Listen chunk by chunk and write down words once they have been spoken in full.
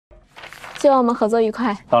希望我们合作愉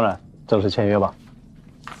快。当然，正式签约吧。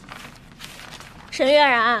沈月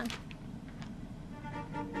然，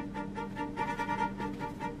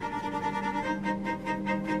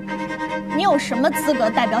你有什么资格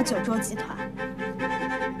代表九州集团？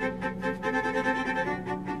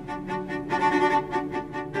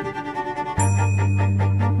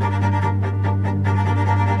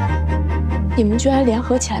你们居然联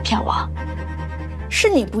合起来骗我！是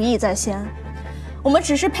你不义在先，我们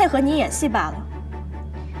只是配合你演戏罢了。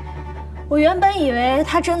我原本以为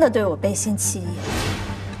他真的对我背信弃义。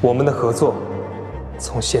我们的合作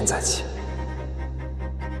从现在起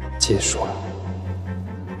结束了。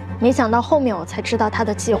没想到后面我才知道他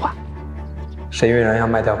的计划。沈月然要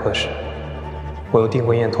卖掉贺氏，我用订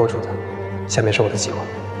婚宴拖住他。下面是我的计划。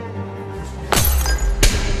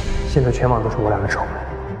现在全网都是我俩的丑闻，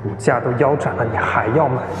股价都腰斩了，你还要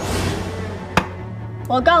卖？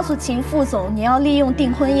我告诉秦副总，你要利用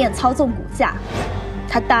订婚宴操纵股价，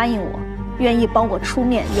他答应我，愿意帮我出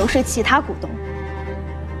面游说其他股东。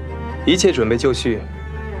一切准备就绪，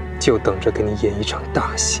就等着给你演一场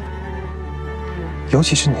大戏。尤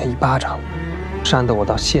其是你那一巴掌，扇得我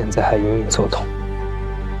到现在还隐隐作痛。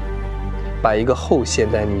把一个后现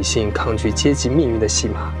代女性抗拒阶级命运的戏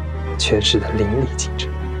码诠释得淋漓尽致，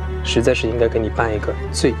实在是应该给你颁一个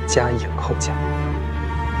最佳影后奖。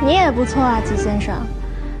你也不错啊，季先生，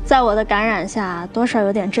在我的感染下，多少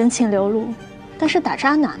有点真情流露。但是打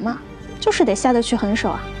渣男嘛，就是得下得去狠手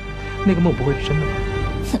啊。那个梦不会是真的吗？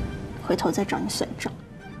哼，回头再找你算账。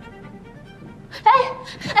哎，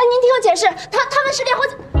您听我解释，他们是联合。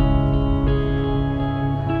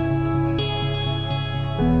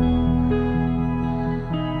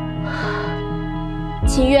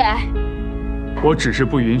秦月，我只是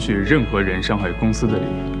不允许任何人伤害公司的利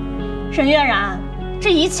益。沈月然，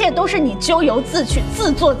这一切都是你咎由自取、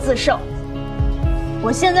自作自受。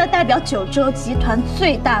我现在代表九州集团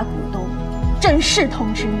最大股东，正式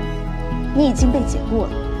通知你，你已经被解雇了，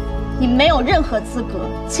你没有任何资格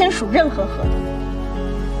签署任何合同。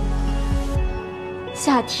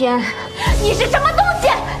夏天，你是什么东西？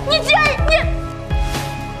你居然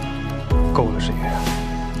够了，沈月然，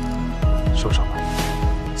收手吧。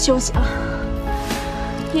休想！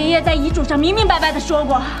爷爷在遗嘱上明明白白的说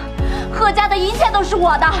过，贺家的一切都是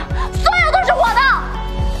我的，所有都是我的。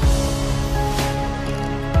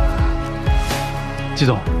季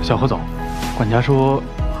总，小何总，管家说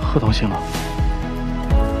合同行了。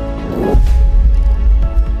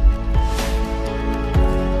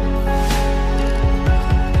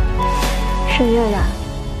沈月然，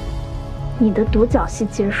你的独角戏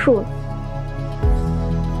结束了。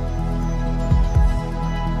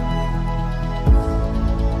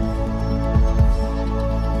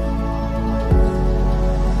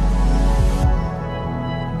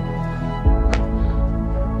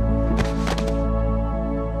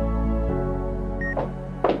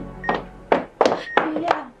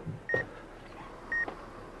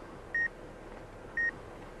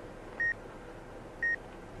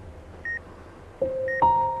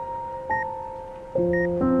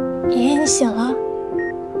爷爷，你醒了。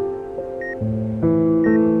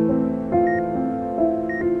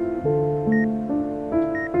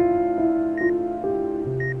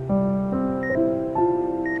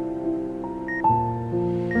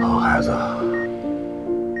好孩子，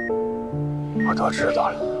我都知道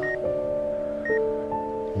了，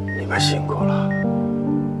你们辛苦了。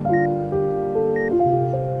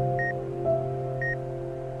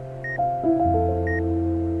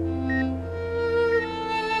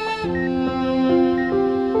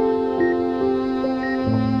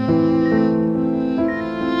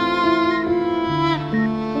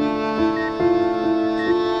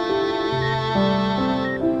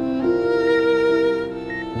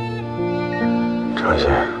张鑫，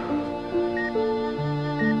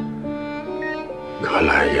看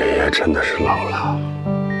来爷爷真的是老了，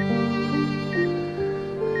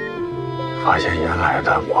发现原来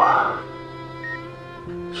的我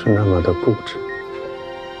是那么的固执，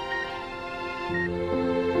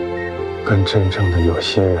跟真正的有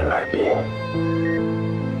心人来比，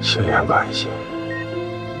血缘关系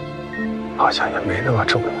好像也没那么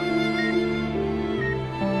重要。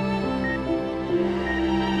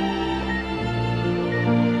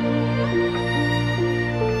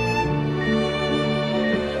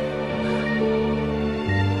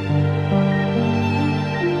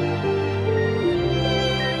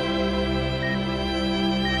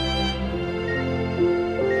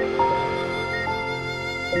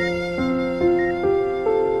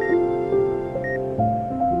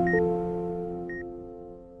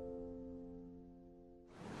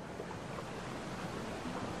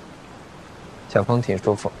小风挺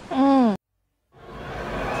舒服。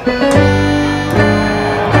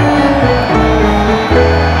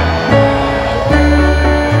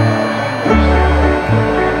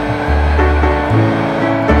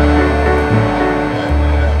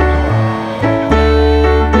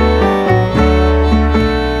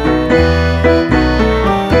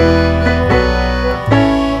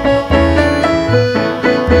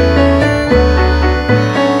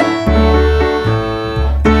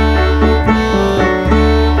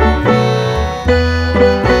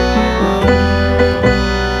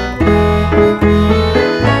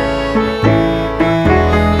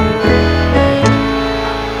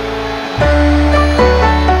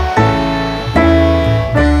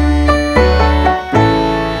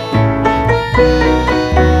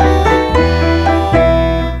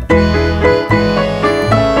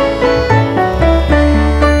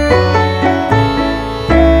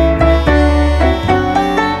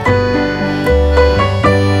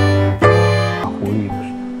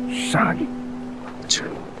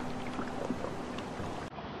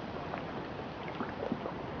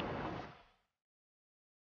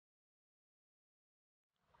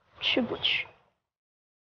去不去？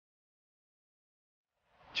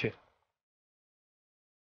去。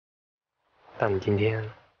但你今天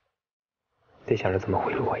得想着怎么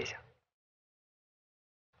贿赂我一下。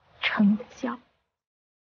成交。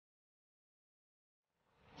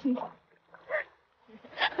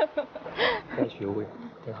该学会，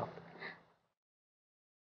挺好的。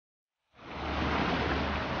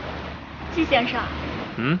季先生，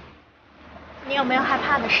你有没有害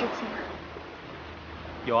怕的事情啊？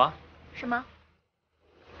有啊。什么？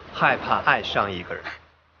害怕爱上一个人。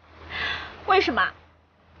为什么？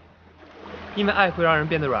因为爱会让人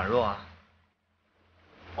变得软弱啊。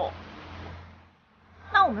哦，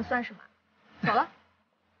那我们算什么？走了。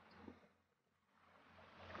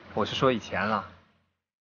我是说以前啦。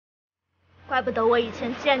怪不得我以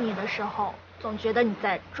前见你的时候，总觉得你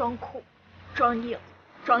在装酷、装硬、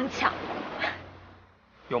装强。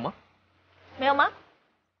有吗？没有吗？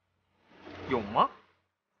有吗？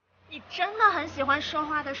你真的很喜欢说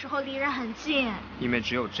话的时候离人很近。因为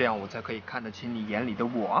只有这样，我才可以看得清你眼里的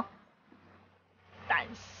我。胆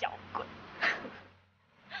小。